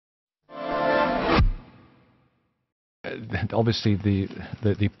Obviously, the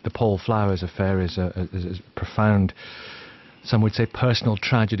Paul Flowers affair is a profound, some would say, personal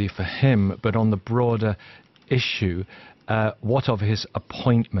tragedy for him. But on the broader issue, what of his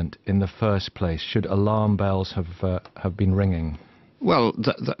appointment in the first place? Should alarm bells have been ringing? Well,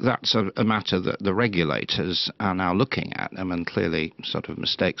 that's a matter that the regulators are now looking at. I mean, clearly sort of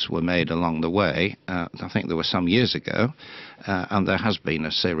mistakes were made along the way. I think there were some years ago, and there has been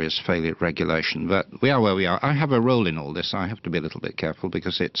a serious failure at regulation. But we are where we are. I have a role in all this. I have to be a little bit careful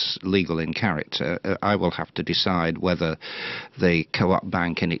because it's legal in character. I will have to decide whether the Co-op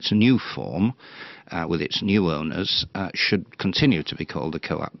Bank in its new form, with its new owners, should continue to be called a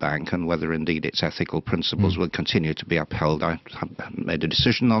Co-op Bank, and whether indeed its ethical principles will continue to be upheld. I haven't made a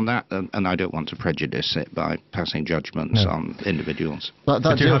decision on that, and I don't want to prejudice it by passing judgments on individuals. But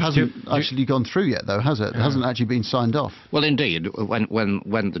that deal hasn't actually gone through yet, though, has it? It hasn't actually been signed off. Well, indeed,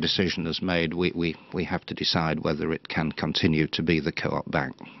 when the decision is made, we have to decide whether it can continue to be the Co-op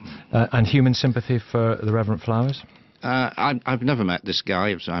Bank. And human sympathy for the Reverend Flowers? I've never met this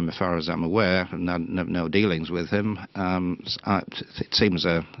guy, as far as I'm aware, and no dealings with him. It seems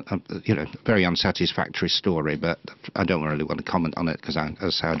a very unsatisfactory story, but I don't really want to comment on it because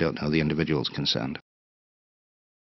I don't know the individuals concerned.